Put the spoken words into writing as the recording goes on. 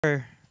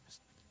Our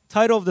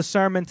title of the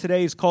sermon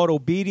today is called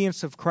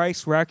Obedience of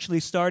Christ. We're actually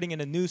starting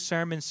in a new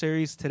sermon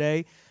series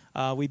today.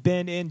 We've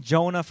been in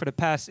Jonah for the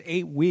past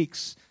 8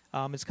 weeks.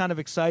 It's kind of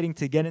exciting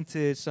to get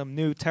into some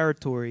new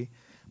territory.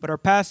 But our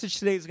passage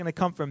today is going to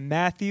come from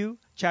Matthew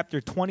chapter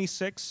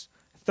 26,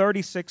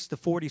 36 to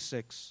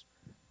 46.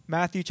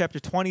 Matthew chapter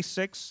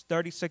 26,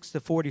 36 to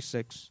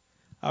 46.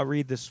 I'll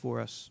read this for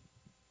us.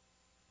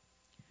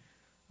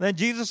 Then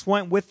Jesus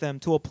went with them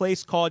to a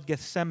place called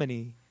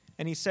Gethsemane,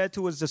 and he said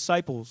to his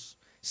disciples,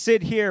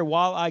 "Sit here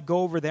while I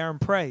go over there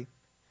and pray."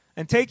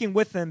 And taking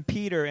with him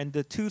Peter and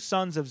the 2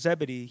 sons of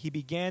Zebedee, he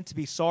began to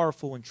be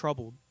sorrowful and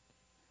troubled.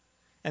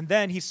 And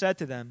then he said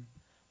to them,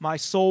 "My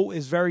soul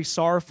is very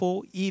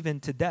sorrowful, even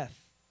to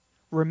death.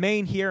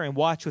 Remain here and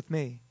watch with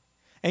me."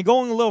 And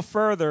going a little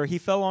further, he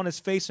fell on his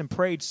face and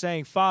prayed,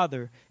 saying,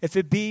 "Father, if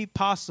it be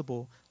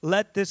possible,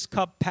 let this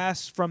cup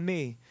pass from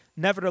me.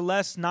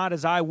 Nevertheless, not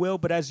as I will,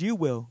 but as you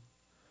will."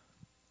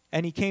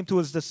 And he came to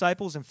his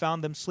disciples and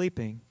found them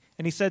sleeping.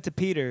 And he said to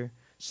Peter,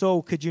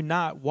 "So could you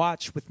not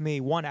watch with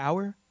me 1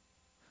 hour?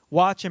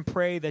 Watch and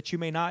pray that you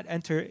may not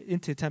enter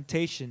into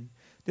temptation.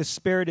 The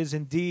spirit is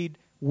indeed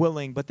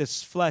willing, but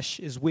this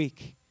flesh is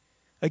weak."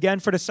 Again,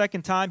 for the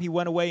second time, he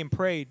went away and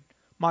prayed,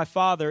 "My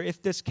Father,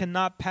 if this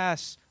cannot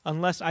pass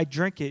unless I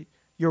drink it,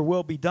 your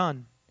will be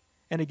done."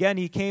 And again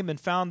he came and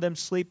found them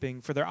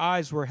sleeping, for their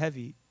eyes were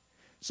heavy.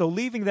 So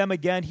leaving them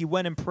again, he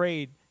went and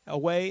prayed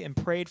away and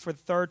prayed for the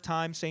third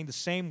time, saying the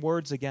same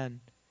words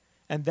again.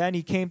 And then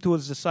he came to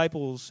his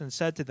disciples and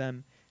said to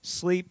them,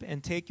 "Sleep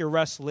and take your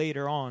rest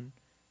later on.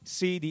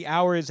 See, the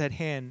hour is at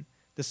hand.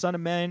 The Son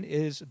of Man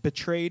is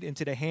betrayed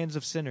into the hands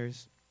of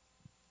sinners.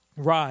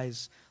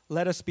 Rise,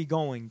 let us be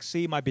going.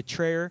 See, my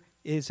betrayer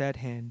is at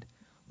hand."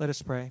 Let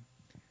us pray.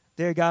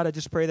 Dear God, I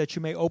just pray that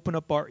you may open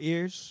up our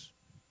ears.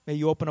 May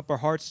you open up our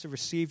hearts to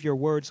receive your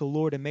words, O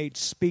Lord, and may it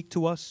speak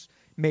to us.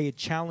 May it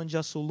challenge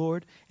us, O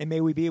Lord, and may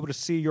we be able to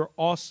see your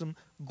awesome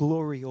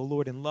glory, O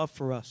Lord, and love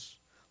for us.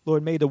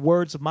 Lord, may the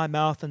words of my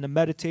mouth and the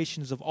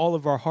meditations of all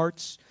of our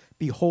hearts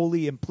be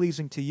holy and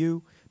pleasing to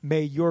you.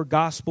 May your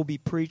gospel be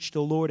preached,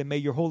 O Lord, and may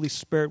your Holy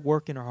Spirit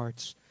work in our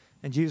hearts.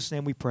 In Jesus'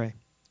 name we pray.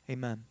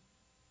 Amen.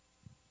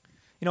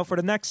 You know, for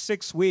the next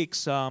 6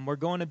 weeks, we're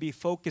going to be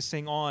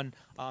focusing on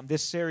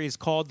this series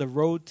called The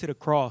Road to the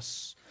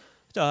Cross.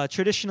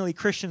 Traditionally,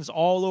 Christians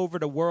all over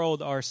the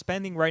world are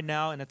spending right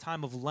now in a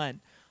time of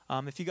Lent.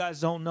 If you guys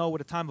don't know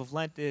what a time of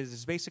Lent is,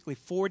 it's basically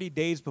 40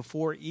 days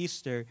before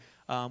Easter,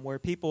 where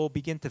people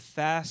begin to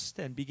fast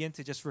and begin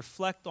to just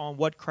reflect on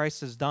what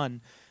Christ has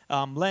done.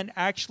 Lent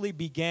actually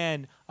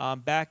began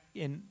back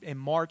in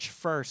March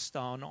 1st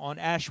on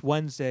Ash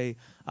Wednesday.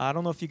 I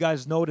don't know if you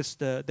guys noticed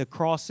the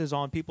crosses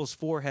on people's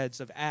foreheads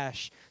of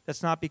ash.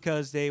 That's not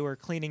because they were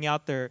cleaning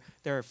out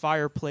their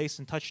fireplace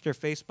and touched their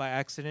face by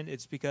accident.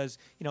 It's because,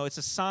 you know, it's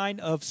a sign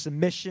of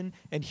submission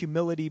and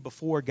humility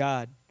before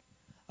God.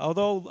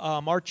 Although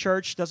our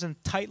church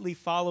doesn't tightly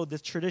follow the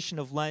tradition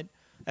of Lent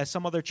as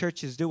some other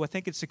churches do, I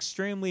think it's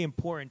extremely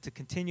important to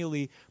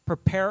continually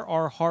prepare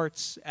our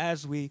hearts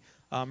as we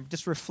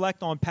just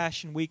reflect on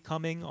Passion Week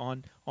coming,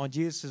 on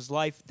Jesus'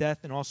 life,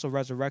 death, and also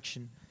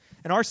resurrection.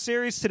 And our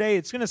series today,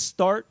 it's going to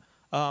start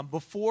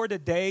before the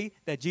day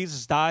that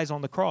Jesus dies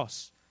on the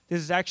cross.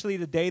 This is actually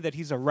the day that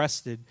he's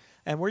arrested.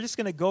 And we're just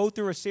going to go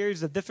through a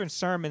series of different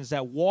sermons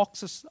that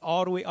walks us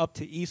all the way up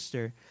to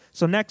Easter.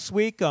 So next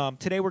week,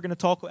 today we're going to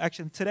talk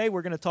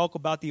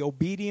about the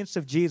obedience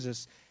of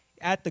Jesus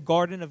at the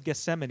Garden of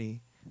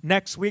Gethsemane.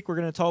 Next week, we're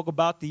going to talk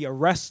about the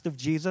arrest of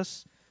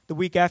Jesus. The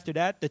week after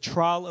that, the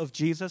trial of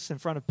Jesus in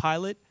front of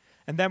Pilate.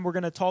 And then we're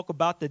going to talk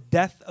about the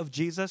death of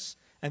Jesus.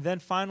 And then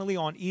finally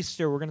on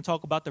Easter, we're going to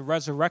talk about the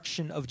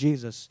resurrection of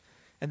Jesus.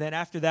 And then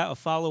after that, a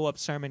follow-up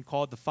sermon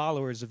called The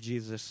Followers of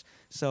Jesus.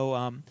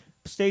 So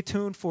stay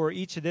tuned for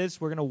each of this.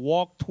 We're going to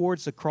walk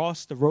towards the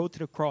cross, the road to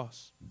the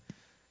cross.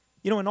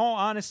 You know, in all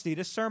honesty,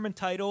 this sermon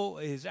title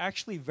is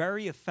actually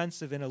very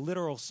offensive in a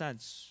literal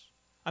sense.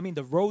 I mean,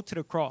 the road to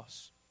the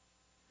cross.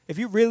 If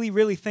you really,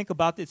 really think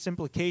about its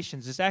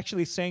implications, it's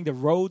actually saying the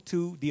road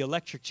to the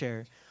electric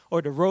chair,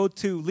 or the road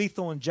to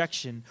lethal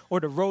injection, or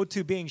the road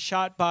to being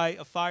shot by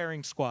a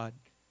firing squad.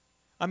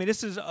 I mean,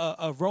 this is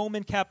a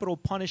Roman capital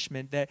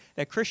punishment that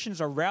Christians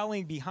are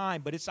rallying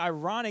behind, but it's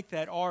ironic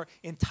that our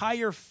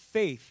entire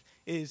faith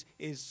is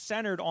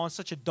centered on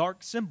such a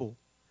dark symbol.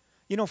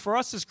 You know, for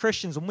us as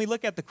Christians, when we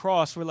look at the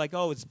cross, we're like,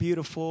 oh, it's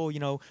beautiful. You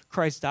know,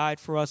 Christ died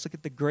for us. Look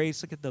at the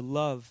grace. Look at the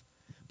love.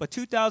 But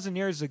 2,000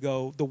 years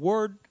ago, the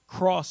word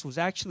cross was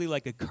actually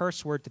like a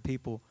curse word to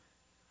people.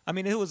 I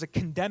mean, it was a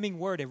condemning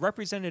word. It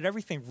represented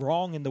everything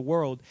wrong in the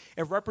world.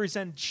 It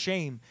represented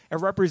shame. It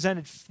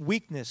represented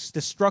weakness,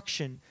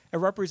 destruction. It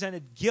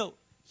represented guilt,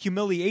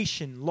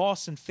 humiliation,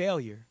 loss, and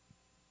failure.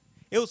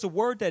 It was a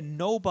word that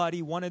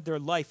nobody wanted their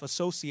life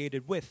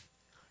associated with.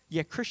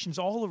 Yet Christians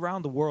all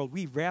around the world,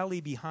 we rally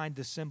behind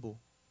this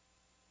symbol.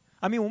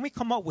 I mean, when we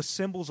come up with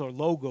symbols or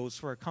logos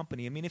for a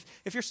company, I mean,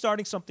 if you're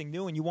starting something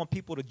new and you want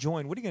people to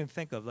join, what are you going to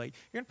think of? Like,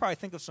 you're going to probably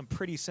think of some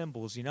pretty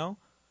symbols, you know?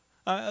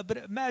 But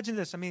imagine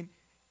this. I mean,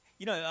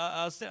 You know,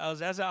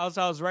 as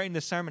I was writing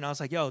this sermon, I was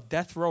like, yo,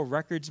 Death Row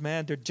Records,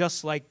 man, they're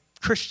just like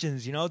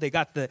Christians, you know? They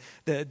got the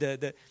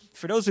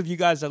for those of you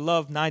guys that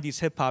love 90s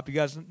hip hop, you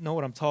guys know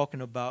what I'm talking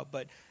about.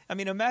 But I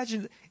mean,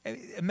 imagine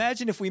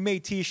if we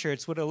made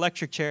T-shirts with an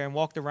electric chair and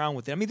walked around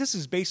with it. I mean, this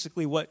is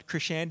basically what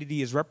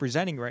Christianity is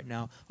representing right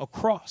now, a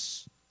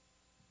cross.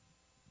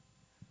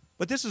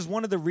 But this is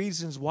one of the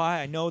reasons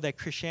why I know that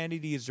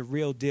Christianity is the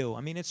real deal.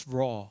 I mean, it's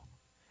raw.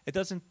 It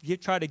doesn't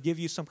try to give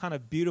you some kind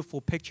of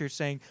beautiful picture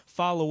saying,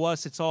 follow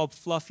us, it's all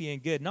fluffy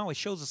and good. No, it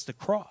shows us the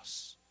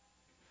cross.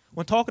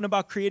 When talking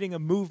about creating a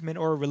movement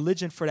or a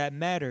religion for that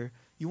matter,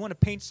 you want to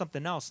paint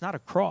something else, not a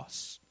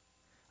cross.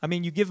 I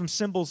mean, you give them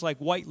symbols like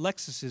white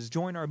Lexuses,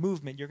 join our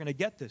movement, you're going to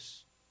get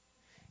this.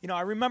 You know,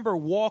 I remember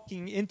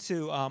walking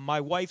into my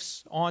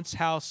wife's aunt's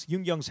house,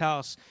 Young's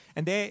house,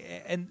 and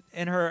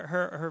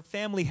her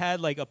family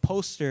had like a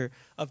poster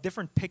of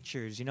different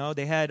pictures. You know,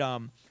 they had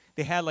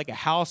like a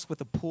house with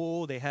a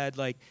pool. They had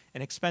like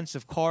an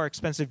expensive car,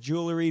 expensive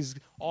jewelries,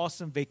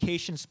 awesome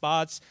vacation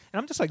spots.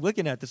 And I'm just like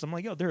looking at this. I'm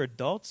like, yo, they're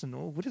adults,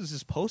 and what is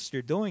this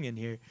poster doing in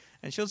here?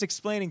 And she was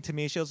explaining to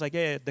me. She was like,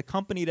 yeah, the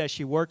company that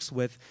she works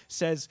with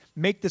says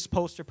make this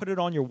poster, put it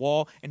on your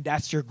wall, and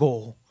that's your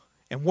goal.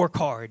 And work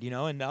hard, you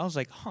know. And I was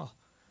like, huh,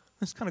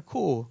 that's kind of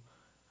cool.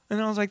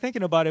 And I was like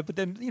thinking about it. But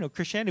then, you know,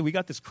 Christianity, we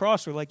got this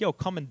cross. We're like, yo,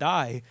 come and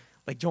die,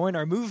 like join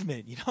our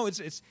movement. You know,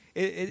 it's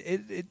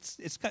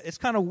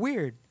kind of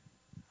weird.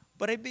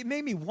 But it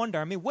made me wonder.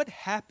 I mean, what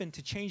happened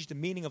to change the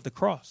meaning of the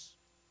cross?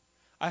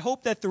 I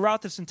hope that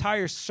throughout this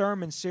entire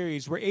sermon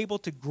series, we're able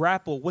to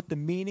grapple with the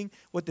meaning,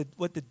 what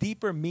the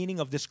deeper meaning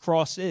of this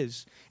cross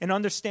is, and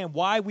understand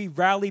why we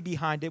rally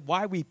behind it,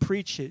 why we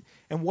preach it,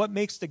 and what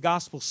makes the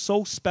gospel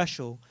so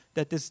special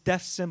that this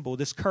death symbol,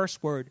 this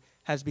curse word,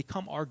 has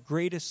become our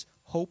greatest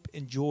hope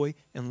and joy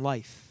in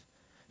life.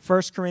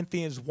 1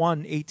 Corinthians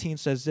 1:18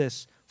 says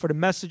this, "For the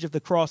message of the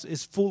cross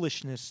is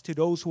foolishness to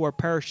those who are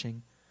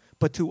perishing,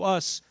 but to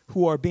us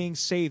who are being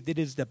saved, it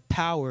is the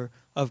power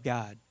of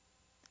God."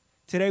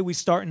 Today we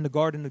start in the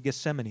Garden of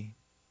Gethsemane.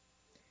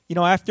 You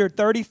know, after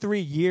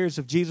 33 years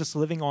of Jesus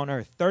living on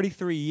earth,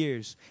 33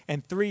 years,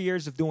 and 3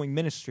 years of doing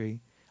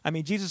ministry, I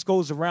mean, Jesus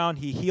goes around,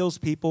 he heals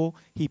people,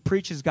 he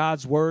preaches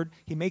God's word,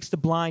 he makes the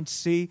blind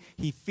see,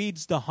 he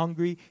feeds the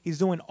hungry, he's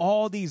doing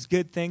all these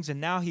good things, and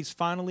now he's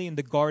finally in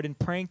the garden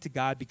praying to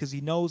God because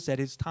he knows that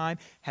his time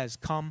has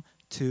come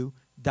to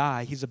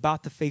die. He's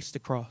about to face the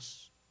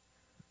cross.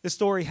 This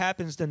story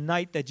happens the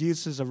night that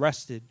Jesus is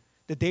arrested,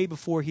 the day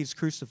before he's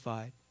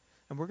crucified.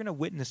 And we're going to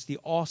witness the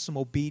awesome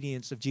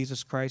obedience of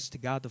Jesus Christ to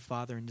God the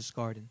Father in this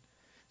garden.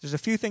 There's a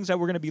few things that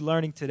we're going to be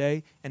learning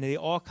today, and they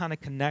all kind of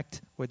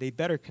connect, or they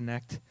better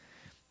connect.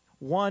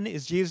 One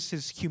is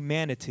Jesus'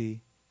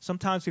 humanity.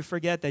 Sometimes we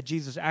forget that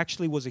Jesus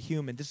actually was a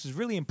human. This is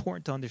really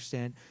important to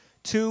understand.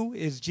 2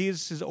 is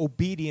Jesus'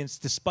 obedience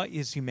despite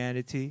his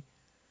humanity.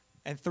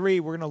 And 3,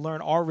 we're going to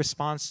learn our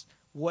response,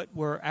 what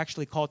we're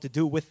actually called to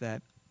do with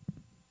that.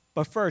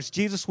 But first,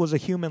 Jesus was a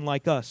human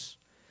like us.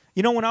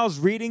 You know, when I was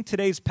reading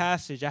today's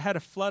passage, I had a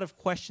flood of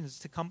questions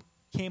to come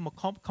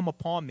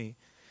upon me.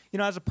 You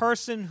know, as a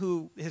person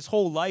who his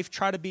whole life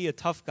tried to be a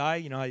tough guy,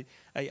 you know,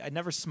 I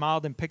never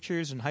smiled in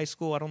pictures in high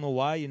school. I don't know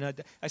why. You know,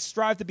 I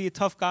strive to be a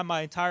tough guy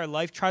my entire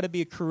life, try to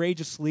be a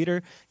courageous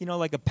leader, you know,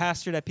 like a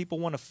pastor that people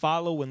want to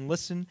follow and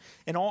listen.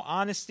 In all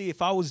honesty,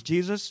 if I was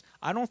Jesus,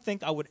 I don't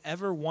think I would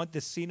ever want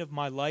this scene of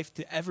my life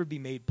to ever be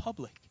made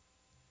public.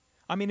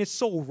 I mean, it's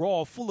so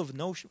raw, full of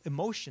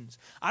emotions.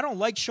 I don't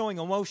like showing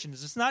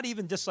emotions. It's not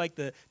even just like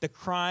the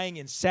crying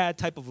and sad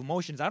type of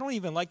emotions. I don't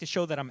even like to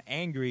show that I'm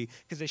angry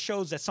because it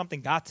shows that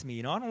something got to me.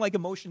 You know, I don't like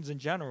emotions in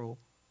general.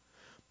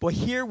 But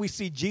here we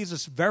see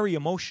Jesus very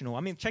emotional. I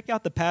mean, check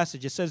out the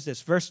passage. It says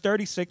this, verse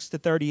 36 to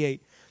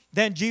 38.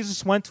 Then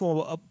Jesus went to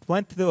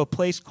a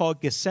place called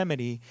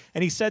Gethsemane,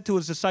 and he said to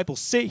his disciples,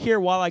 "Sit here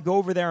while I go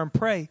over there and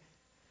pray."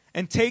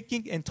 And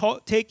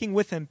taking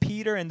with him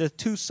Peter and the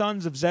 2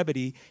 sons of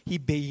Zebedee, he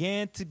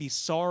began to be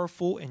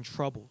sorrowful and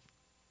troubled.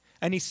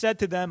 And he said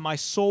to them, "My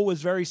soul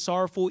is very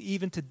sorrowful,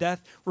 even to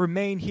death.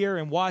 Remain here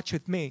and watch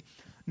with me."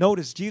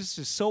 Notice, Jesus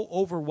is so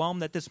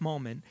overwhelmed at this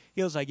moment.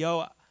 He was like,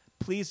 yo,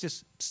 please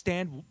just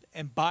stand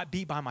and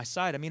be by my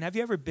side. I mean, have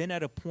you ever been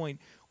at a point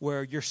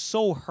where you're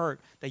so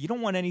hurt that you don't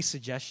want any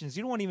suggestions?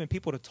 You don't want even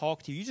people to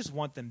talk to you. You just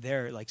want them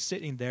there, like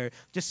sitting there.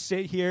 Just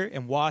sit here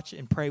and watch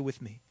and pray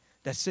with me.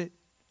 That's it.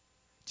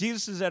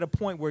 Jesus is at a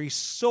point where he's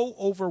so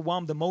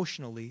overwhelmed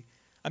emotionally.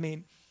 I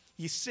mean,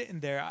 he's sitting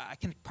there. I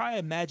can probably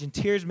imagine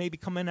tears maybe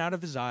coming out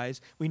of his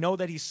eyes. We know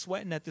that he's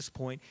sweating at this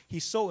point.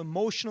 He's so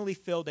emotionally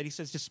filled that he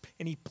says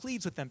and he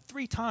pleads with them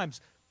 3 times,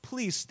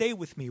 "Please stay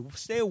with me,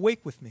 stay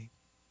awake with me."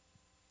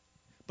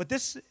 But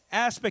this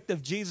aspect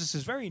of Jesus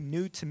is very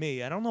new to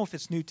me. I don't know if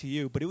it's new to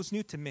you, but it was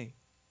new to me.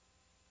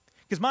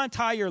 Because my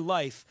entire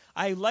life,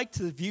 I like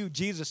to view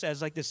Jesus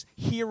as like this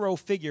hero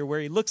figure where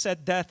he looks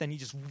at death and he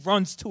just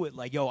runs to it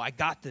like, yo, I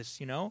got this,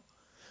 you know?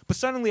 But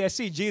suddenly I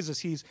see Jesus,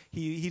 he's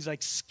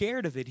like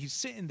scared of it. He's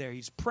sitting there,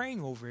 he's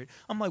praying over it.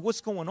 I'm like,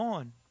 what's going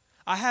on?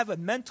 I have a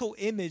mental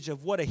image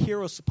of what a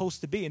hero is supposed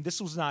to be, and this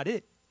was not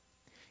it.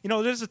 You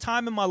know, there's a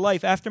time in my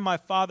life after my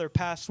father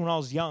passed when I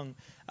was young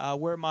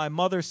where my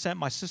mother sent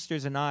my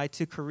sisters and I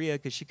to Korea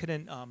because she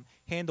couldn't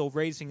handle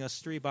raising us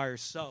three by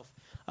herself.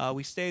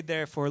 We stayed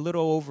there for a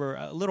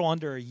little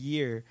under a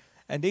year.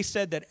 And they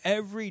said that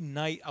every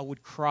night I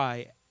would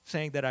cry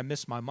saying that I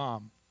miss my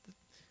mom.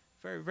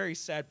 Very, very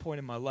sad point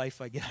in my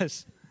life, I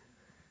guess.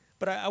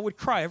 But I would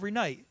cry every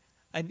night.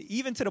 And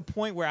even to the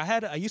point where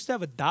I used to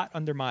have a dot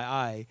under my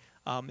eye.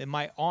 And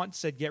my aunt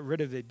said, get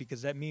rid of it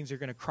because that means you're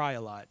going to cry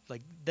a lot.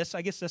 Like this,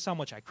 I guess that's how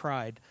much I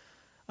cried.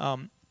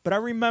 But I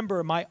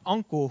remember my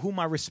uncle, whom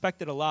I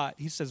respected a lot,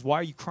 he says, why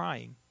are you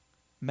crying?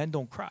 Men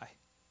don't cry.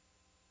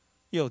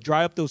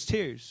 Dry up those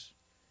tears.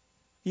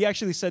 He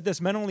actually said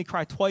this, men only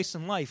cry twice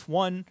in life.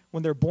 One,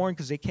 when they're born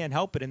because they can't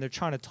help it and they're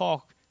trying to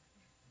talk.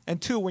 And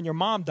two, when your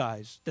mom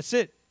dies. That's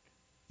it.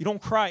 You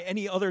don't cry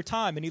any other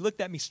time. And he looked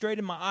at me straight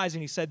in my eyes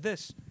and he said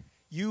this,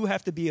 you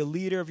have to be a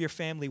leader of your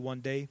family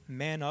one day,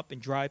 man up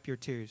and dry up your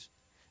tears.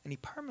 And he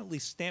permanently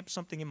stamped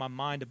something in my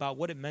mind about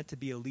what it meant to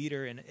be a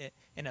leader and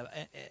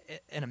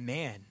a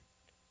man.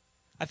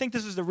 I think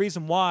this is the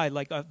reason why,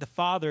 like the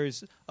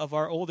fathers of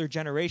our older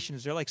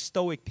generations, they're like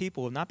stoic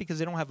people, not because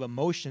they don't have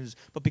emotions,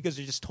 but because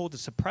they're just told to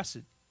suppress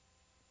it.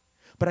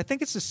 But I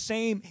think it's the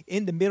same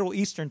in the Middle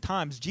Eastern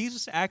times.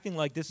 Jesus acting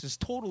like this is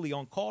totally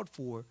uncalled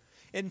for.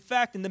 In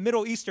fact, in the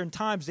Middle Eastern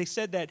times, they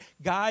said that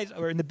guys,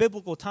 or in the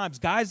biblical times,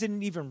 guys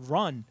didn't even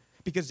run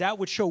because that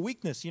would show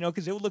weakness,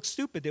 because they would look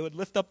stupid. They would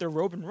lift up their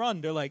robe and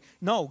run. They're like,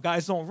 no,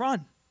 guys don't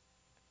run.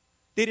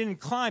 They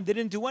didn't climb. They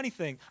didn't do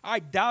anything. I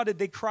doubted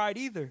they cried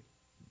either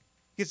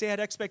because they had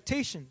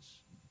expectations.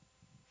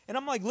 And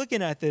I'm like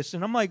looking at this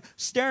and I'm like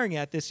staring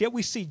at this. Yet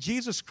we see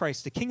Jesus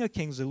Christ, the King of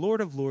Kings, the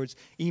Lord of Lords,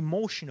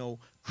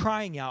 emotional,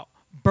 crying out,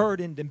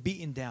 burdened and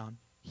beaten down.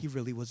 He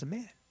really was a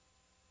man.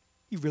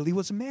 He really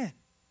was a man.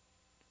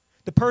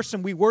 The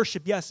person we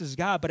worship, yes, is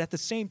God, but at the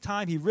same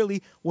time, he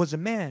really was a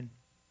man.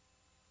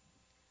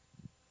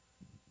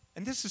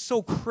 And this is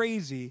so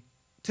crazy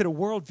to the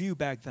worldview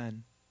back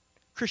then.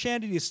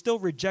 Christianity is still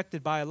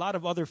rejected by a lot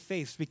of other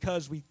faiths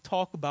because we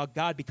talk about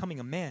God becoming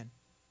a man.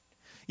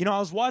 I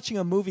was watching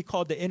a movie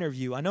called The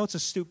Interview. I know it's a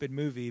stupid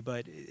movie,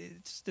 but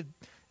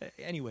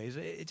anyways,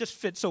 it just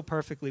fits so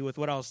perfectly with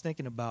what I was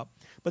thinking about.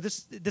 But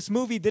this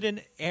movie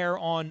didn't air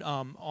on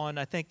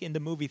I think in the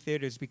movie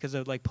theaters because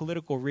of like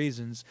political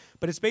reasons.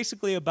 But it's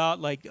basically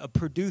about like a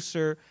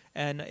producer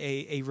and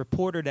a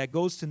reporter that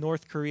goes to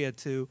North Korea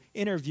to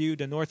interview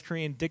the North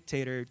Korean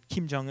dictator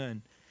Kim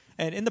Jong-un.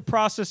 And in the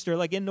process, they're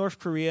like in North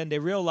Korea, and they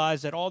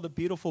realize that all the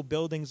beautiful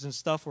buildings and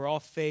stuff were all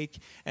fake.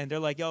 And they're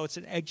like, yo, it's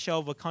an eggshell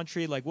of a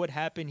country. Like, what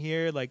happened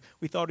here? Like,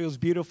 we thought it was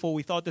beautiful.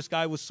 We thought this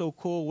guy was so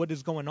cool. What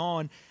is going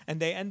on? And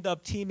they end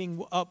up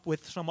teaming up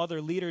with some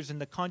other leaders in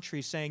the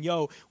country saying,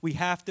 yo, we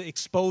have to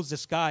expose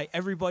this guy.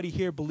 Everybody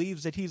here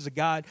believes that he's a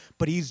god,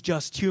 but he's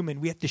just human.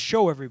 We have to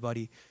show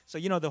everybody. So,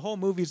 the whole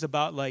movie's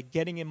about, like,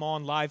 getting him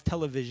on live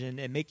television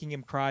and making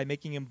him cry,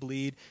 making him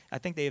bleed. I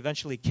think they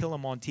eventually kill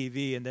him on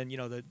TV, and then,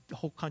 the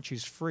whole country's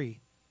free.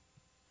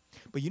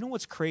 But you know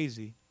what's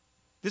crazy?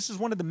 This is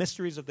one of the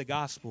mysteries of the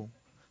gospel.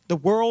 The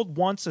world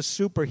wants a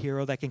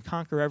superhero that can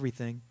conquer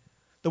everything.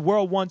 The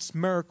world wants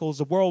miracles.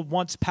 The world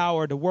wants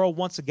power. The world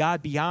wants a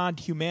God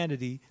beyond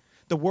humanity.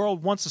 The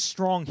world wants a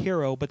strong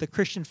hero, but the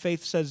Christian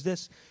faith says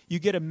this. You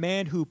get a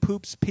man who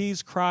poops,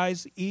 pees,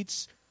 cries,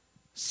 eats,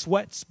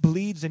 sweats,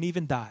 bleeds, and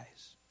even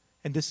dies.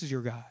 And this is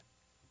your God.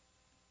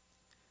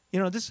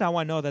 This is how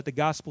I know that the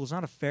gospel is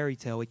not a fairy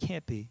tale. It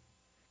can't be.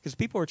 Because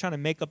people are trying to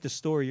make up the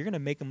story. You're going to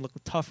make them look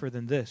tougher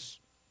than this.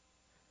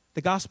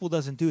 The gospel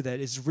doesn't do that.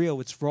 It's real.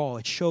 It's raw.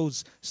 It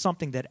shows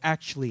something that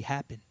actually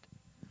happened.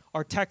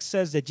 Our text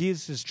says that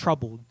Jesus is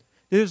troubled.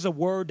 This is a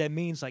word that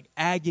means like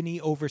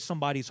agony over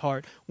somebody's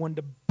heart. When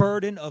the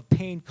burden of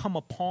pain comes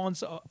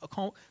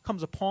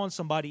upon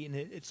somebody and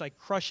it's like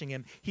crushing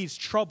him, he's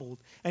troubled.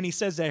 And he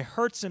says that it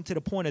hurts him to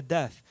the point of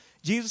death.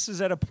 Jesus is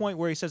at a point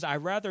where he says,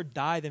 I'd rather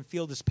die than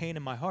feel this pain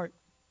in my heart.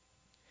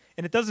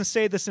 And it doesn't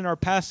say this in our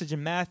passage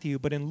in Matthew,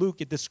 but in Luke,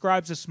 it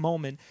describes this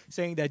moment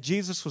saying that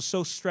Jesus was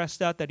so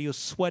stressed out that he was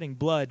sweating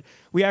blood.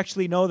 We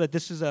actually know that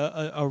this is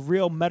a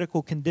real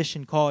medical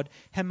condition called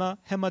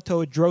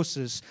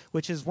hematidrosis,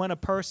 which is when a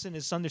person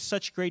is under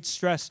such great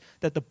stress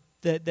that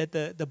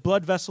the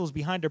blood vessels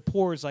behind their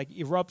pores like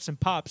erupts and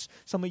pops.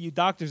 Some of you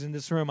doctors in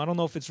this room, I don't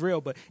know if it's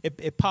real, but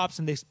it pops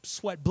and they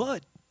sweat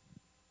blood.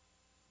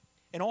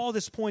 And all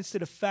this points to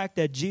the fact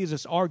that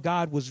Jesus, our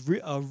God, was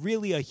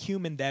really a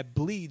human that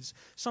bleeds.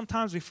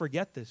 Sometimes we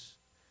forget this.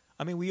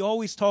 I mean, we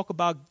always talk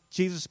about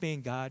Jesus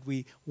being God.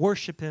 We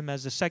worship him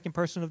as the second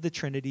person of the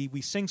Trinity.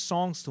 We sing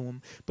songs to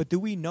him. But do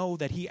we know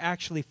that he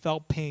actually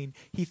felt pain?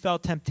 He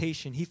felt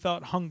temptation. He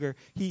felt hunger.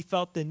 He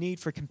felt the need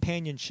for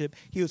companionship.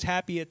 He was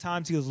happy at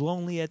times. He was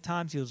lonely at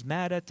times. He was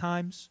mad at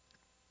times.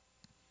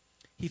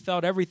 He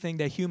felt everything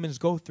that humans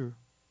go through.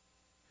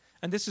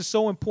 And this is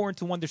so important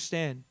to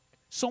understand.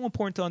 So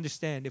important to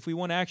understand if we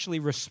want to actually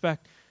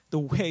respect the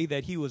way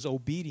that he was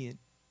obedient.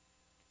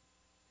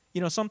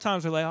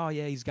 Sometimes we're like, oh,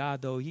 yeah, he's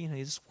God, though.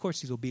 Of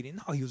course he's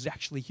obedient. No, he was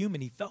actually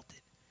human. He felt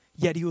it.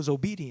 Yet he was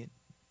obedient.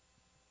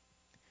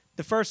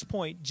 The first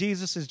point,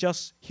 Jesus is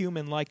just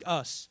human like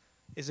us,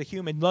 is a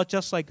human not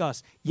just like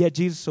us, yet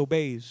Jesus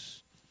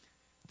obeys.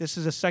 This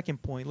is a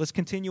second point. Let's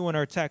continue in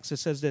our text. It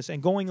says this,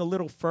 and going a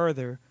little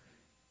further,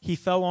 he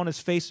fell on his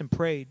face and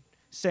prayed,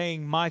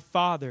 saying, my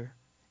Father,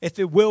 if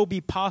it will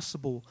be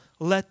possible,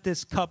 let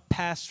this cup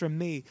pass from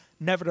me.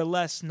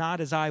 Nevertheless,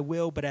 not as I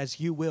will, but as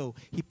you will.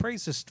 He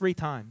prays this 3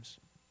 times.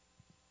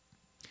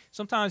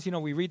 Sometimes,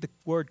 we read the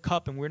word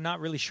cup and we're not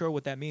really sure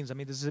what that means. I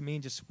mean, does it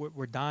mean just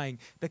we're dying?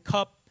 The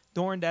cup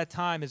during that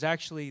time is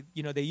actually,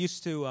 they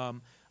used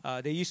to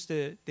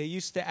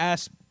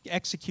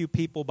execute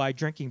people by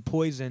drinking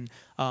poison.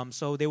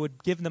 So they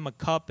would give them a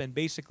cup, and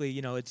basically,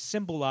 it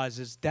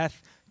symbolizes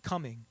death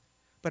coming.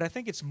 But I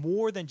think it's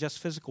more than just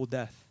physical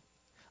death.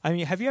 I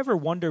mean, have you ever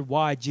wondered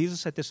why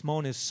Jesus at this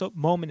moment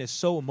is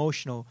so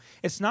emotional?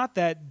 It's not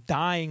that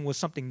dying was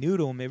something new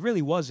to him. It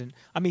really wasn't.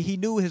 I mean, he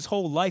knew his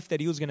whole life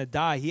that he was going to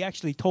die. He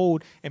actually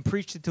told and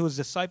preached it to his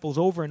disciples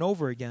over and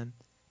over again.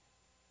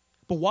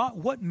 But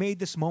what made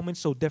this moment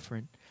so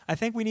different? I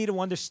think we need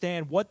to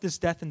understand what this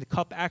death in the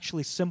cup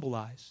actually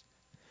symbolized.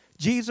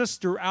 Jesus,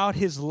 throughout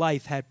his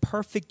life, had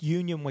perfect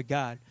union with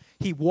God.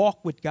 He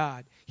walked with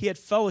God. He had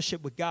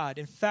fellowship with God.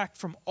 In fact,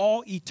 from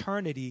all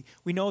eternity,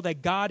 we know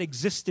that God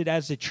existed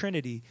as a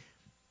Trinity,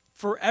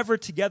 forever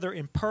together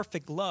in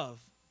perfect love.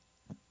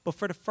 But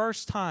for the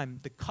first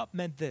time, the cup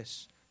meant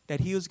this, that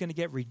he was going to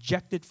get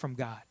rejected from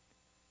God.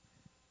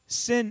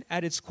 Sin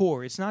at its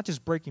core, it's not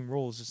just breaking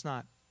rules, it's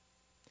not.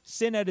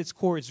 Sin at its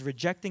core is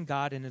rejecting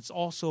God, and it's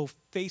also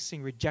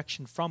facing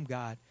rejection from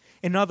God.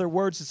 In other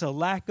words, it's a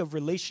lack of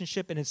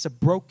relationship, and it's a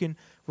broken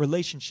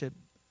relationship.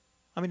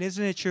 I mean,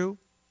 isn't it true?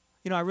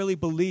 I really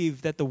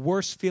believe that the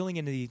worst feeling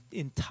in the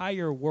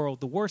entire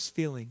world, the worst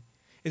feeling,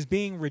 is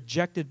being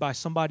rejected by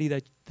somebody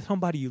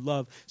you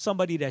love,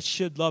 somebody that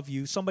should love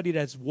you, somebody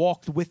that's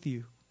walked with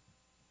you.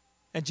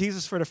 And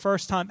Jesus, for the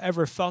first time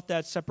ever, felt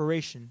that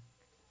separation.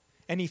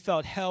 And he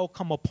felt hell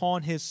come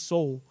upon his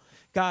soul.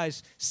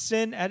 Guys,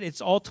 sin at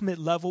its ultimate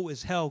level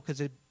is hell because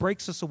it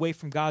breaks us away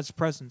from God's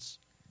presence.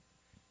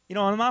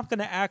 I'm not going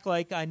to act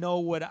like I know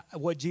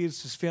what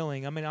Jesus is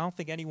feeling. I mean, I don't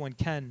think anyone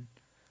can.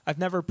 I've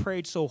never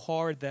prayed so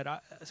hard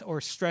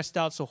or stressed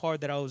out so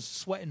hard that I was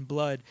sweating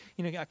blood.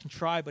 I can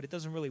try, but it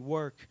doesn't really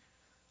work.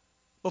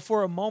 But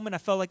for a moment, I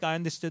felt like I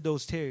understood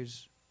those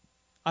tears.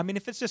 I mean,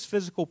 if it's just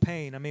physical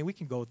pain, I mean, we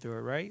can go through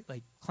it, right?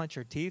 Like clench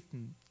your teeth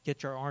and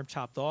get your arm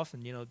chopped off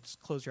and, just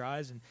close your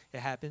eyes and it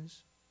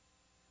happens.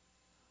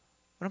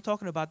 But I'm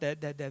talking about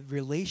that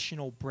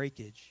relational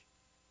breakage.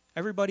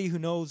 Everybody who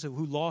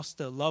lost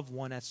a loved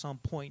one at some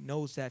point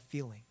knows that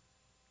feeling.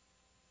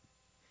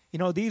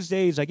 These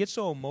days I get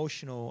so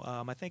emotional.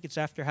 I think it's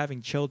after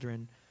having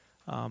children.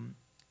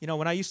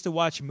 When I used to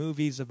watch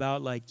movies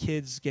about like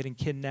kids getting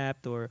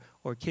kidnapped or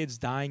kids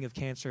dying of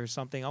cancer or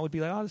something, I would be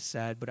like, oh, that's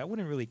sad, but I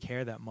wouldn't really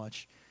care that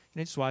much.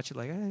 Just watch it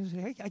like,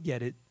 I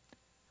get it.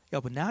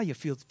 But now you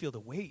feel the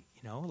weight,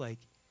 like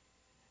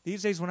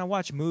these days when I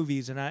watch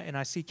movies and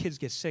I see kids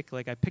get sick,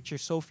 like I picture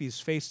Sophie's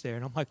face there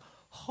and I'm like,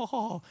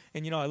 oh,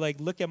 and I like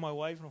look at my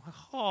wife and I'm like,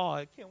 oh,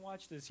 I can't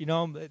watch this,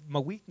 my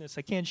weakness,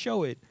 I can't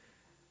show it.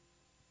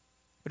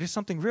 But it's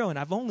something real, and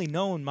I've only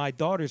known my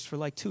daughters for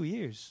like 2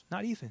 years,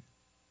 not even.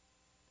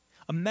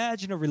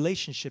 Imagine a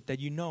relationship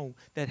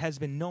that has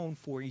been known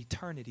for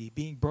eternity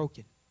being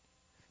broken.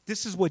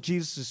 This is what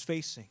Jesus is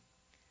facing,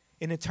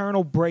 an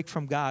eternal break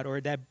from God, or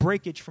that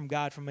breakage from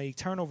God from an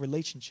eternal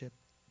relationship.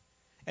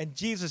 And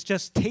Jesus,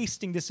 just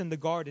tasting this in the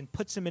garden,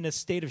 puts him in a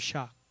state of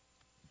shock.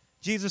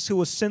 Jesus, who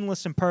was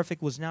sinless and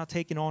perfect, was now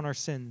taking on our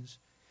sins,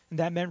 and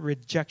that meant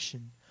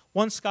rejection.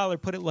 One scholar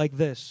put it like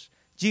this: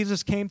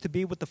 Jesus came to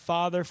be with the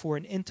Father for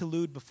an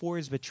interlude before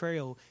his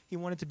betrayal. He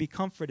wanted to be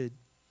comforted,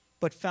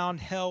 but found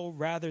hell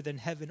rather than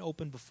heaven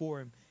open before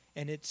him,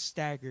 and it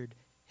staggered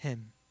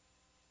him.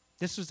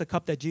 This was the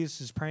cup that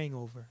Jesus is praying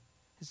over.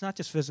 It's not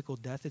just physical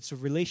death, it's a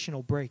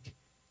relational break.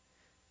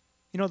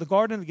 The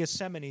Garden of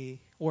Gethsemane,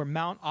 or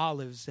Mount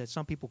Olives, that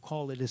some people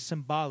call it, is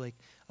symbolic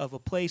of a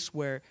place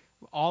where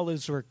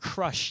olives were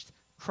crushed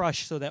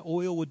so that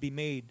oil would be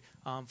made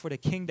for the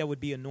king that would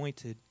be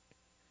anointed.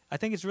 I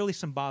think it's really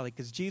symbolic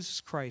because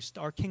Jesus Christ,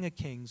 our King of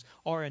Kings,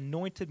 our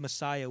anointed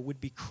Messiah,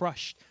 would be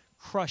crushed,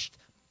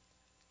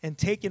 and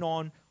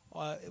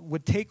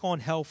would take on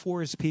hell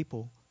for his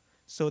people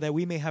so that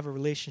we may have a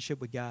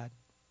relationship with God,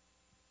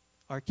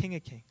 our King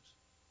of Kings.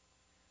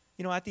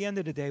 At the end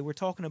of the day, we're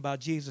talking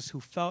about Jesus who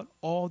felt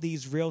all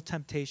these real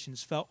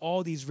temptations, felt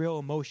all these real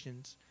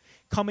emotions,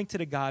 coming to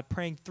the God,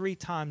 praying 3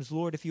 times,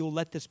 Lord, if you will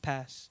let this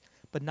pass,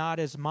 but not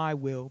as my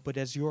will, but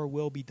as your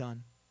will be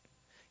done.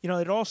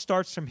 It all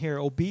starts from here.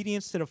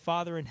 Obedience to the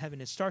Father in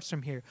heaven. It starts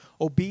from here.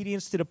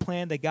 Obedience to the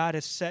plan that God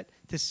has set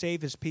to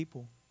save his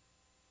people.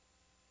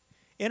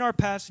 In our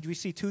passage, we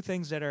see 2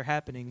 things that are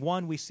happening.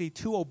 One, we see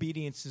 2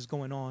 obediences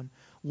going on.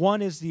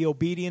 One is the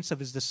obedience of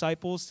his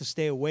disciples to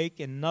stay awake,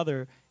 and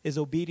another is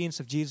obedience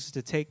of Jesus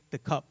to take the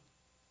cup.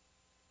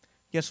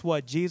 Guess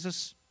what?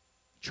 Jesus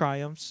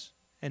triumphs,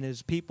 and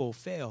his people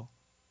fail.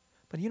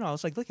 But, I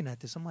was like looking at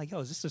this. I'm like,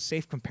 is this a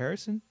safe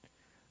comparison?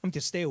 I'm to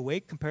stay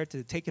awake compared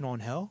to taking on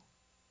hell?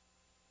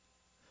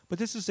 But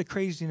this is the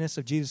craziness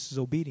of Jesus'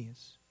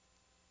 obedience.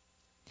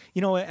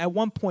 You know, at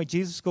one point,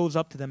 Jesus goes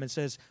up to them and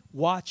says,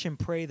 watch and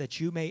pray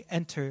that you may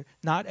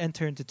not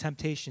enter into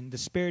temptation. The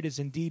spirit is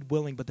indeed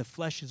willing, but the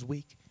flesh is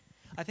weak.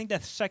 I think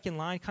that second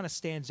line kind of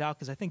stands out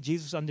because I think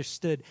Jesus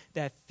understood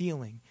that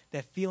feeling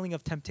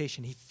of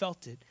temptation. He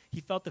felt it. He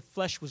felt the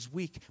flesh was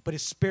weak, but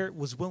his spirit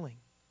was willing.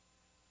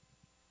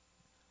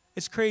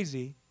 It's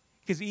crazy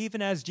because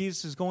even as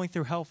Jesus is going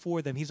through hell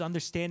for them, he's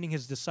understanding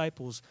his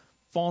disciples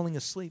falling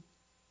asleep.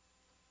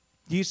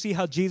 Do you see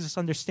how Jesus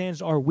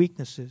understands our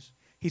weaknesses?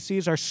 He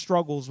sees our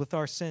struggles with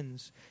our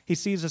sins. He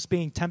sees us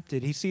being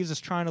tempted. He sees us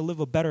trying to live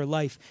a better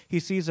life. He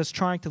sees us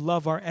trying to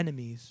love our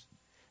enemies.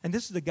 And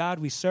this is the God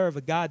we serve,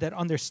 a God that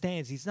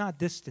understands. He's not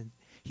distant.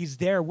 He's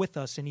there with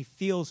us, and he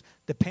feels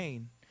the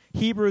pain.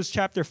 Hebrews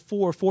chapter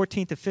 4,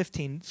 14 to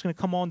 15. It's going to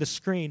come on the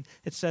screen.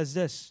 It says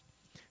this.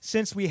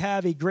 Since we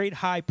have a great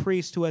high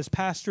priest who has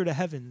passed through the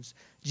heavens,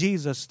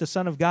 Jesus, the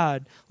Son of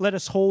God, let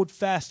us hold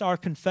fast our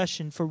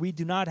confession, for we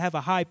do not have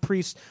a high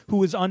priest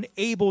who is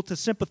unable to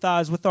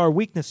sympathize with our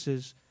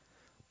weaknesses,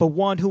 but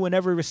one who in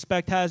every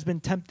respect has been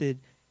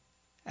tempted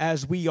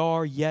as we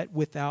are, yet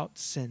without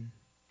sin.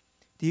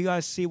 Do you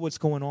guys see what's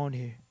going on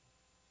here?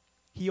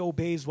 He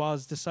obeys while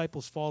his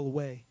disciples fall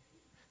away.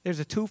 There's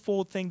a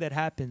twofold thing that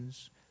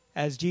happens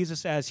as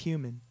Jesus as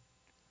human,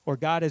 or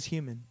God as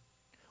human.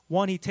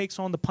 One, he takes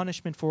on the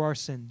punishment for our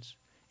sins.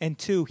 And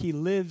two, he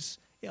lives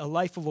a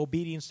life of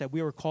obedience that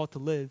we were called to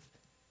live.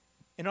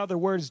 In other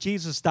words,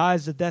 Jesus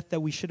dies the death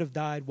that we should have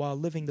died while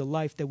living the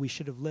life that we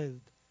should have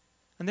lived.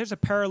 And there's a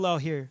parallel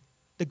here.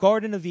 The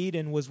Garden of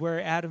Eden was where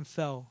Adam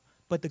fell,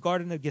 but the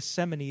Garden of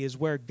Gethsemane is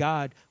where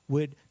God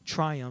would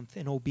triumph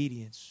in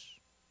obedience.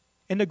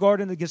 In the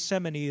Garden of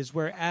Gethsemane is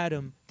where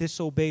Adam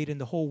disobeyed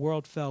and the whole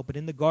world fell, but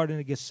in the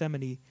Garden of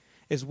Gethsemane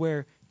is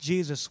where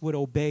Jesus would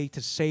obey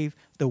to save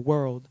the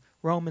world.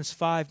 Romans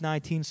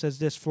 5:19 says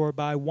this, for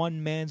by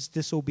one man's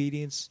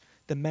disobedience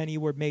the many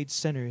were made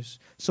sinners,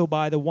 so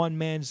by the one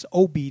man's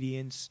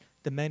obedience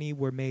the many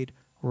were made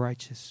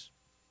righteous.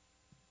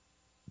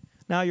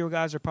 Now you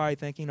guys are probably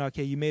thinking,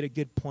 okay, you made a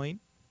good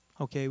point.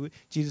 Okay,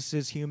 Jesus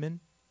is human,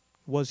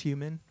 was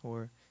human,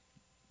 or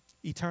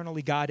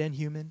eternally God and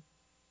human.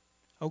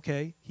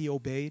 Okay, he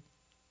obeyed.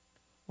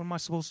 What am I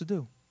supposed to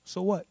do?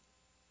 So what?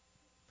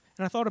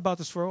 And I thought about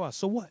this for a while.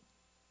 So what?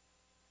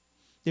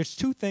 There's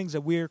two things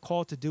that we're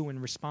called to do in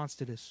response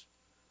to this.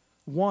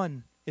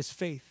 One is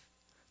faith.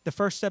 The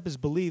first step is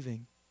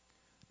believing.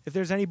 If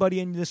there's anybody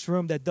in this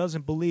room that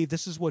doesn't believe,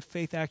 this is what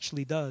faith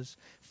actually does.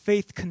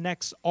 Faith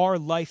connects our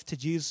life to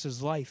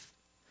Jesus' life.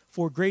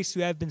 For grace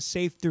you have been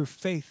saved through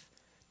faith.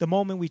 The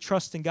moment we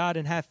trust in God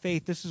and have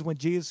faith, this is when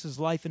Jesus'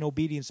 life and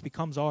obedience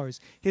becomes ours.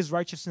 His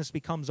righteousness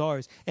becomes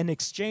ours. In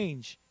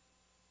exchange,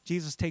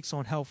 Jesus takes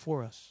on hell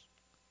for us.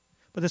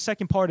 But the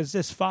second part is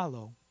this,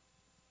 follow.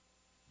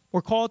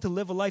 We're called to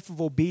live a life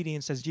of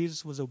obedience as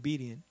Jesus was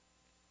obedient.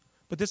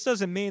 But this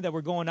doesn't mean that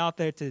we're going out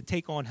there to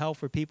take on hell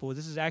for people.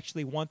 This is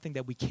actually one thing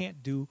that we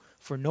can't do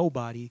for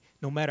nobody,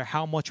 no matter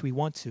how much we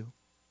want to.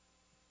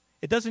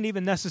 It doesn't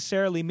even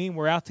necessarily mean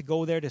we're out to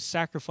go there to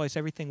sacrifice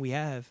everything we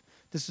have.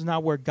 This is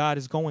not where God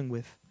is going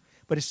with.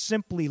 But it's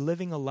simply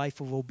living a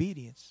life of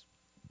obedience.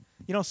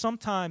 You know,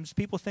 sometimes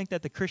people think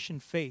that the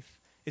Christian faith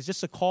is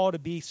just a call to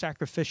be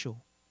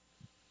sacrificial.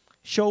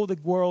 Show the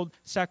world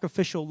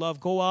sacrificial love.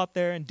 Go out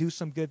there and do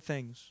some good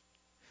things.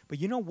 But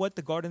you know what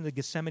the Garden of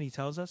Gethsemane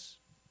tells us?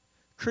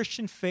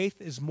 Christian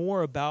faith is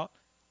more about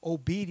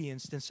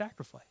obedience than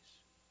sacrifice.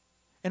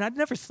 And I'd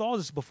never thought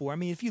this before. I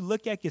mean, if you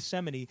look at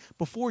Gethsemane,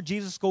 before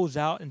Jesus goes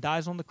out and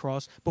dies on the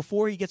cross,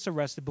 before he gets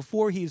arrested,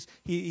 before he's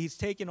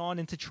taken on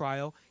into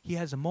trial, he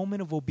has a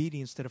moment of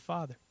obedience to the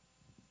Father.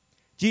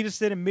 Jesus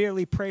didn't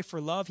merely pray for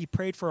love. He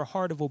prayed for a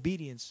heart of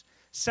obedience.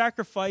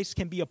 Sacrifice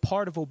can be a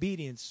part of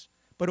obedience,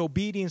 but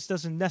obedience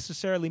doesn't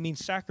necessarily mean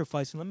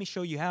sacrifice. And let me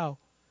show you how.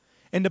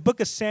 In the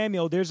book of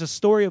Samuel, there's a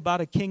story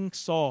about a King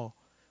Saul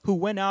who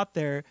went out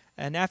there,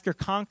 and after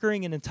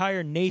conquering an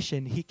entire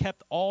nation, he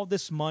kept all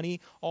this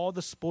money, all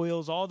the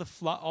spoils, all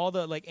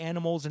the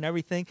animals and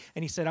everything,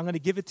 and he said, I'm going to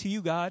give it to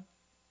you, God.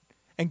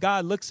 And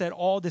God looks at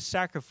all this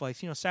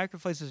sacrifice. You know,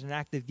 sacrifice is an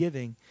act of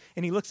giving.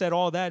 And he looks at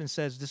all that and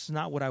says, this is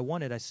not what I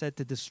wanted. I said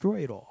to destroy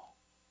it all.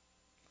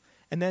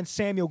 And then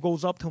Samuel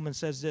goes up to him and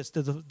says this,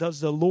 does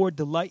the Lord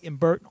delight in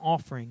burnt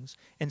offerings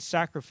and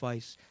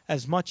sacrifice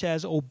as much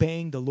as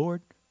obeying the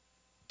Lord?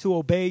 To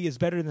obey is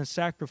better than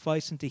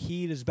sacrifice, and to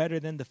heed is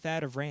better than the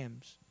fat of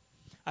rams.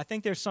 I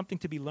think there's something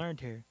to be learned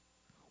here.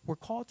 We're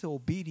called to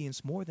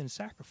obedience more than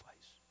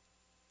sacrifice.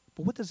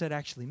 But what does that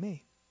actually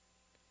mean?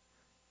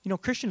 You know,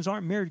 Christians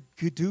aren't mere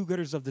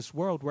do-gooders of this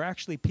world. We're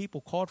actually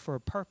people called for a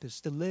purpose,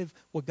 to live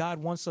what God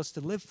wants us to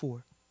live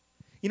for.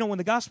 You know, when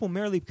the gospel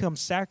merely becomes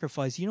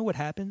sacrifice, you know what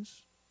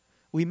happens?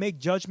 We make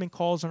judgment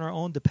calls on our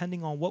own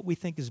depending on what we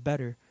think is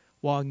better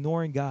while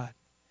ignoring God.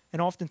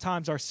 And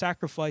oftentimes our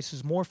sacrifice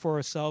is more for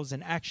ourselves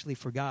than actually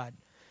for God.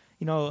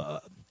 You know,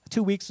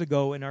 2 weeks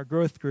ago in our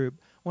growth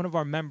group, one of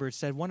our members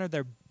said one of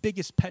their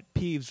biggest pet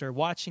peeves are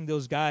watching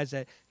those guys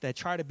that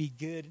try to be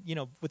good,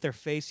 with their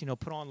face,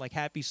 put on like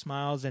happy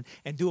smiles and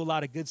do a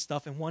lot of good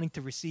stuff and wanting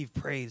to receive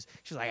praise.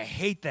 She's like, I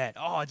hate that.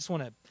 Oh, I just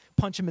want to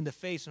punch him in the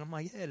face. And I'm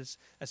like, yeah,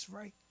 that's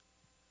right.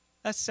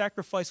 That's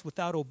sacrifice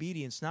without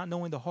obedience, not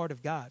knowing the heart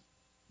of God.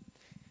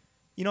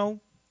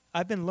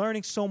 I've been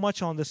learning so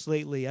much on this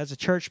lately as a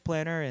church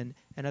planner and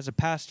as a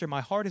pastor. My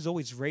heart is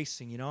always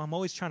racing, I'm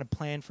always trying to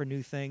plan for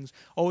new things,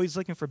 always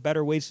looking for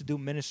better ways to do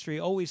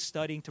ministry, always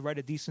studying to write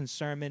a decent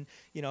sermon,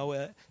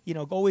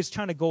 always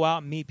trying to go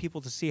out and meet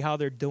people to see how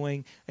they're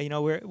doing.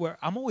 Where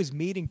I'm always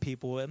meeting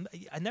people. And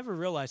I never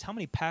realized how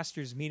many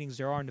pastors' meetings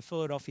there are in the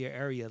Philadelphia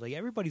area. Like,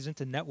 everybody's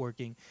into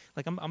networking.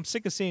 Like, I'm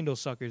sick of seeing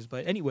those suckers.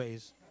 But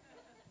anyways,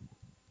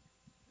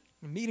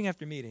 meeting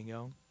after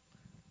meeting,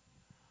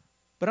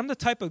 But I'm the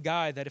type of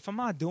guy that if I'm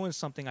not doing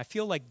something, I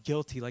feel like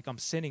guilty, like I'm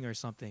sinning or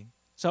something.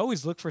 So I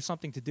always look for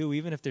something to do,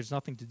 even if there's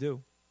nothing to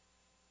do.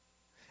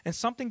 And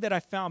something that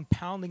I found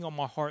pounding on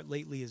my heart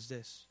lately is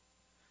this.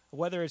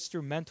 Whether it's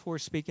through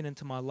mentors speaking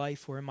into my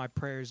life or in my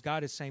prayers,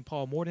 God is saying,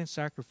 Paul, more than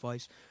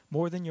sacrifice,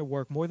 more than your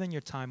work, more than your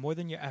time, more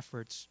than your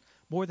efforts,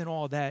 more than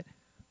all that,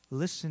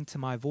 listen to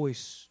my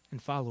voice and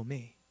follow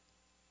me.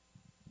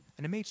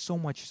 And it made so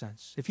much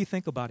sense. If you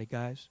think about it,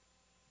 guys.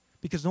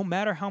 Because no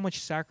matter how much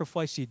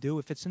sacrifice you do,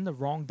 if it's in the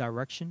wrong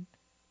direction,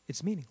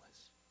 it's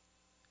meaningless.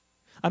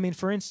 I mean,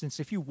 for instance,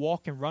 if you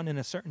walk and run in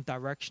a certain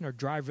direction or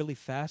drive really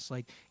fast,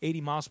 like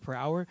 80 miles per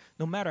hour,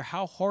 no matter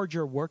how hard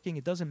you're working,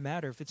 it doesn't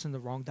matter if it's in the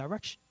wrong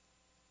direction.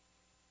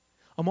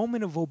 A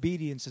moment of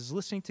obedience is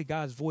listening to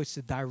God's voice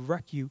to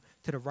direct you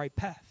to the right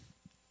path.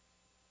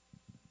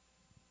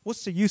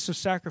 What's the use of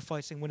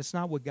sacrificing when it's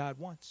not what God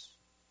wants?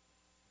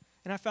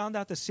 And I found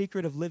out the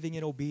secret of living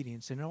in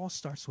obedience, and it all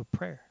starts with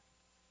prayer.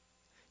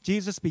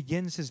 Jesus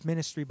begins his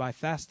ministry by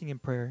fasting and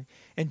prayer,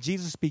 and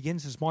Jesus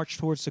begins his march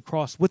towards the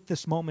cross with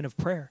this moment of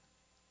prayer.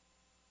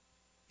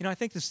 I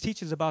think this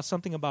teaches about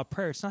something about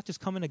prayer. It's not just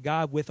coming to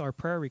God with our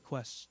prayer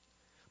requests,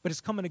 but it's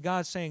coming to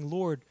God saying,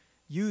 Lord,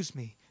 use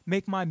me.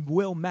 Make my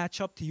will match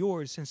up to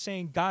yours, and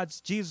saying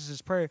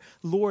Jesus' prayer,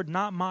 Lord,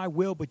 not my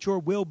will, but your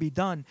will be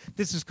done.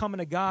 This is coming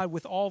to God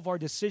with all of our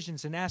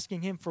decisions and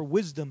asking him for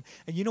wisdom.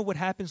 And you know what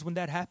happens when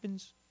that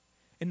happens?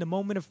 In the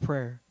moment of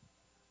prayer,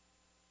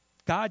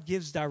 God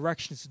gives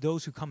directions to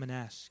those who come and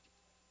ask.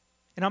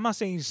 And I'm not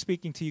saying he's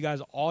speaking to you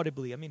guys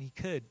audibly. I mean, he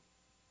could.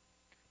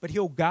 But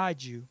he'll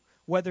guide you,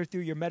 whether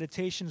through your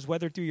meditations,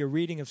 whether through your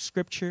reading of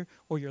Scripture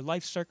or your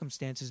life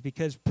circumstances,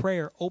 because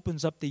prayer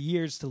opens up the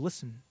ears to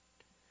listen.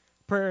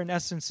 Prayer, in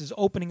essence, is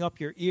opening up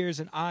your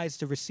ears and eyes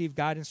to receive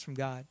guidance from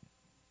God.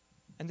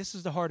 And this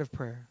is the heart of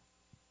prayer.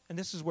 And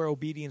this is where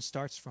obedience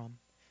starts from.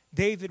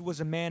 David was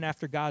a man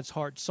after God's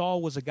heart.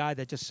 Saul was a guy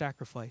that just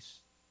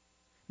sacrificed.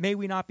 May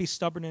we not be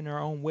stubborn in our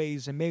own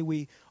ways, and may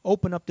we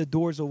open up the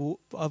doors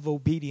of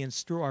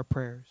obedience through our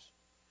prayers.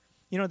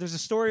 There's a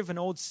story of an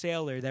old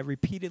sailor that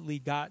repeatedly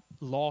got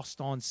lost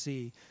on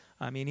sea.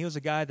 I mean, he was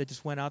a guy that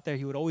just went out there.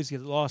 He would always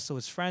get lost, so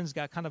his friends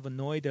got kind of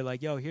annoyed. They're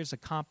like, yo, here's a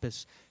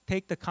compass.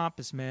 Take the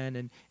compass,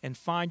 man, and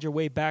find your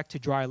way back to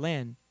dry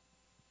land.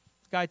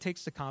 The guy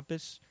takes the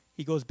compass.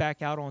 He goes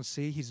back out on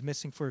sea. He's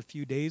missing for a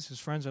few days. His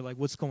friends are like,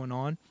 what's going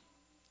on?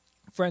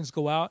 Friends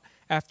go out.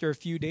 After a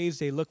few days,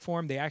 they look for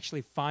him. They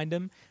actually find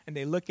him, and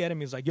they look at him.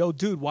 He's like, yo,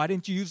 dude, why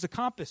didn't you use the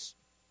compass?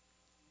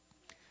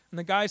 And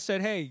the guy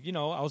said, hey,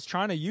 I was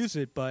trying to use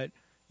it, but,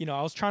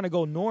 I was trying to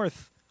go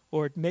north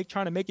or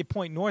trying to make it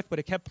point north, but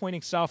it kept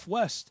pointing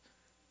southwest.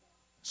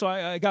 So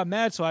I got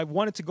mad, so I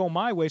wanted to go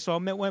my way, so I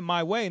went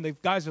my way. And the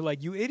guys are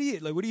like, you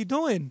idiot, like, what are you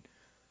doing?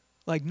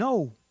 Like,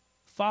 no,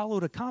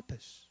 follow the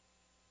compass.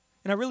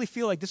 And I really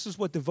feel like this is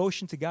what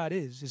devotion to God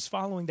is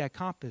following that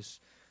compass.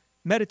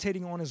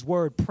 Meditating on his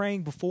word,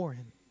 praying before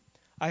him.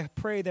 I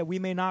pray that we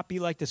may not be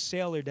like the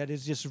sailor that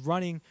is just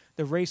running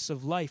the race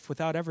of life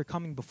without ever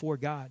coming before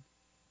God.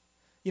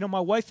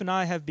 My wife and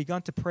I have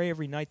begun to pray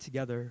every night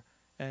together,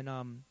 and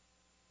I'm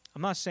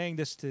not saying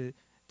this to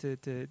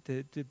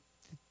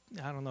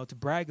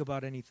brag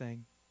about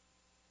anything,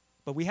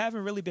 but we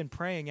haven't really been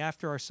praying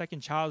after our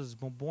second child has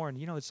been born.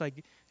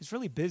 It's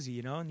really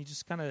busy, and you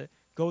just kind of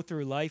go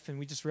through life, and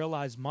we just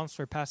realize months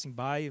are passing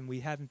by, and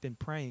we haven't been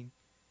praying.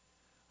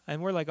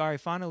 And we're like, all right,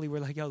 finally,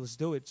 we're like, yo, let's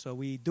do it. So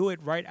we do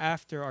it right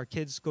after our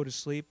kids go to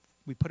sleep.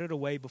 We put it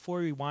away. Before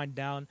we wind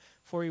down,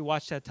 before we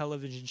watch that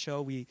television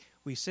show, we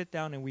sit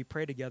down and we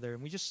pray together.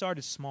 And we just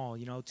started small,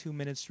 2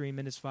 minutes, 3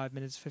 minutes, 5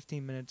 minutes,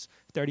 15 minutes,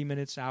 30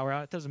 minutes, hour.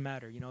 It doesn't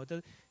matter.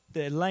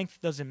 The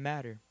length doesn't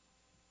matter.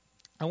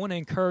 I want to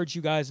encourage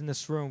you guys in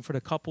this room, for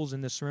the couples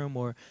in this room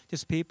or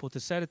just people, to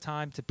set a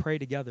time to pray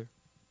together.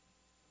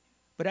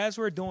 But as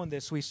we're doing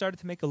this, we started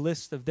to make a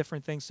list of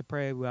different things to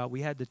pray about.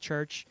 We had the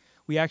church.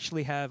 We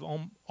actually have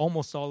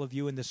almost all of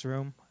you in this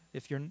room.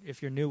 If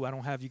you're new, I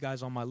don't have you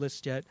guys on my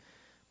list yet.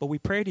 But we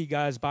pray to you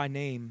guys by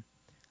name.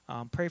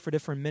 Pray for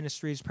different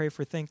ministries. Pray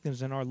for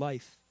things in our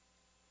life.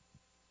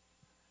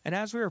 And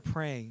as we were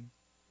praying,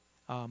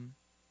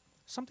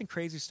 something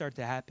crazy started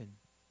to happen.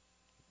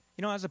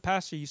 You know, as a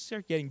pastor, you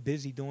start getting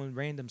busy doing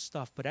random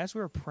stuff. But as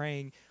we were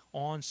praying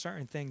on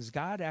certain things,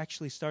 God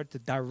actually started to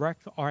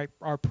direct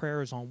our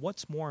prayers on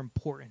what's more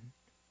important.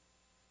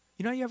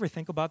 You know, you ever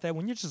think about that?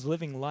 When you're just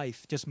living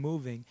life, just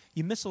moving,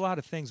 you miss a lot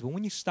of things. But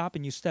when you stop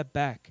and you step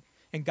back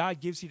and God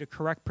gives you the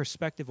correct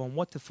perspective on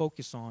what to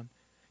focus on,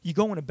 you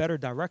go in a better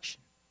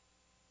direction.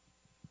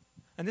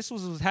 And this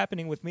was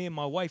happening with me and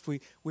my wife.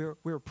 We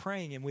were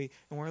praying and we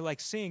were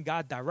like seeing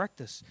God direct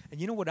us. And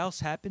you know what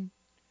else happened?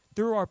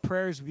 Through our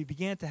prayers, we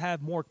began to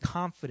have more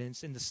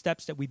confidence in the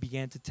steps that we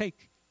began to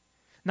take.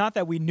 Not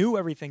that we knew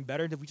everything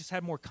better, that we just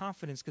had more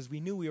confidence because we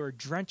knew we were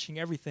drenching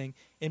everything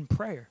in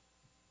prayer.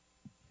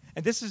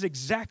 And this is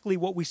exactly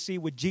what we see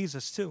with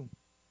Jesus too.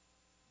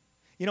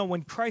 You know,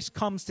 when Christ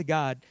comes to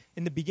God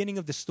in the beginning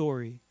of the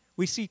story,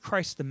 we see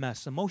Christ the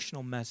mess,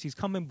 emotional mess. He's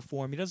coming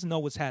before him. He doesn't know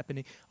what's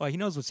happening. Well, he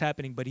knows what's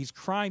happening, but he's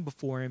crying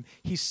before him.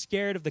 He's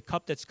scared of the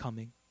cup that's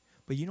coming.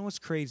 But you know what's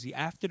crazy?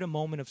 After the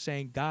moment of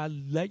saying, God,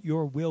 let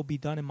your will be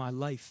done in my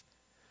life,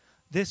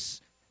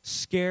 this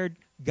scared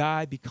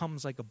guy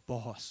becomes like a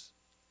boss.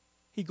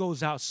 He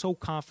goes out so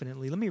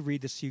confidently. Let me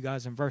read this to you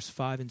guys in verse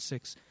 5 and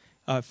 6.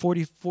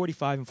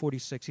 45 and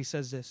 46, he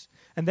says this.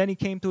 And then he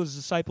came to his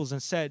disciples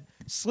and said,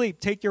 sleep,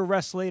 take your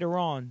rest later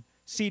on.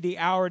 See, the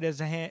hour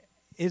is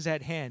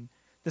at hand.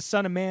 The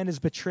Son of Man is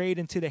betrayed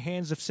into the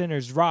hands of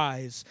sinners.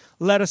 Rise,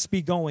 let us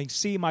be going.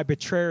 See, my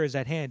betrayer is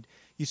at hand.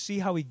 You see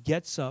how he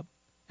gets up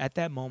at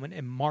that moment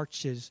and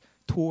marches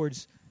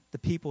towards the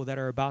people that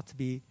are about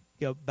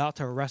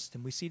to arrest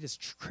him. We see this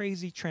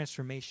crazy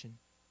transformation.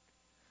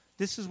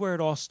 This is where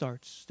it all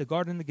starts. The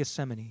Garden of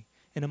Gethsemane,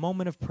 in a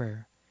moment of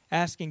prayer,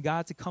 asking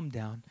God to come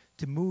down,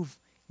 to move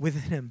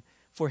within him,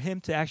 for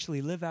him to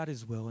actually live out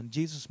his will. And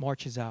Jesus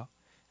marches out.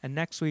 And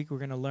next week, we're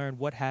going to learn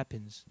what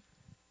happens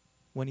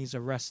when he's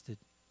arrested.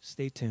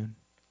 Stay tuned.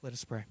 Let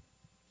us pray.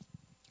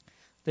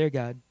 Dear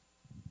God,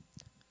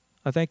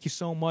 I thank you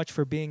so much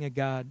for being a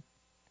God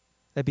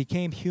that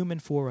became human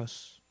for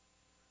us.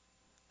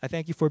 I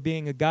thank you for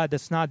being a God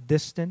that's not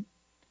distant,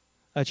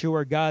 that you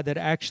are a God that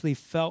actually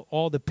felt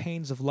all the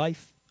pains of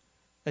life,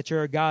 that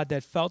you're a God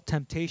that felt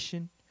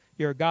temptation,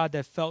 you're a God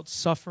that felt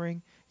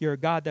suffering, you're a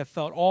God that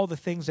felt all the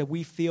things that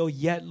we feel,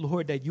 yet,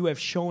 Lord, that you have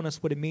shown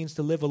us what it means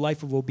to live a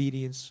life of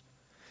obedience.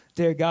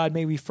 Dear God,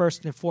 may we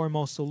first and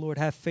foremost, oh Lord,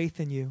 have faith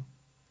in you,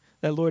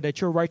 that, Lord,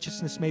 that your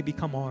righteousness may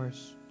become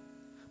ours.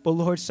 But,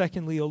 Lord,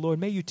 secondly, oh Lord,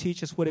 may you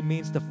teach us what it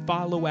means to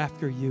follow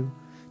after you,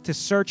 to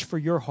search for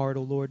your heart,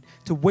 oh Lord,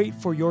 to wait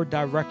for your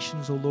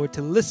directions, oh Lord,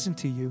 to listen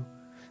to you.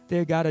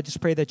 Dear God, I just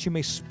pray that you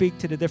may speak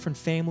to the different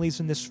families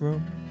in this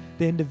room,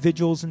 the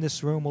individuals in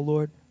this room, oh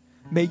Lord.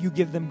 May you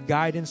give them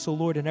guidance, oh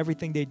Lord, in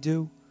everything they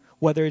do,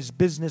 whether it's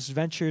business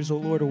ventures, oh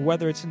Lord, or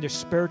whether it's in their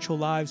spiritual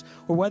lives,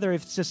 or whether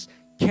it's just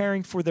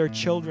caring for their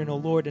children, oh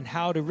Lord, and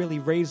how to really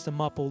raise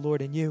them up, oh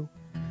Lord, in you.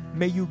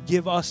 May you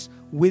give us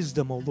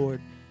wisdom, oh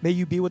Lord. May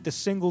you be with the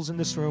singles in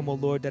this room, oh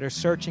Lord, that are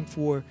searching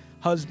for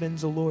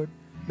husbands, oh Lord.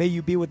 May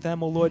you be with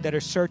them, oh Lord, that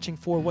are searching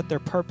for what their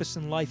purpose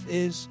in life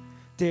is.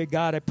 Dear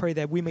God, I pray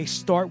that we may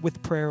start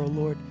with prayer, oh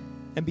Lord,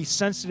 and be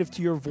sensitive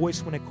to your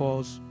voice when it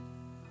calls.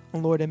 Oh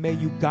Lord, and may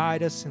you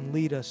guide us and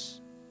lead us.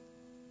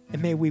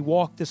 And may we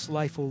walk this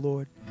life, oh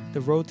Lord,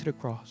 the road to the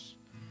cross.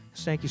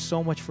 Just thank you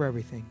so much for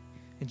everything.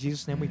 In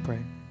Jesus' name we pray.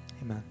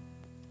 Amen.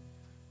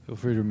 Feel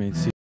free to remain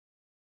seated.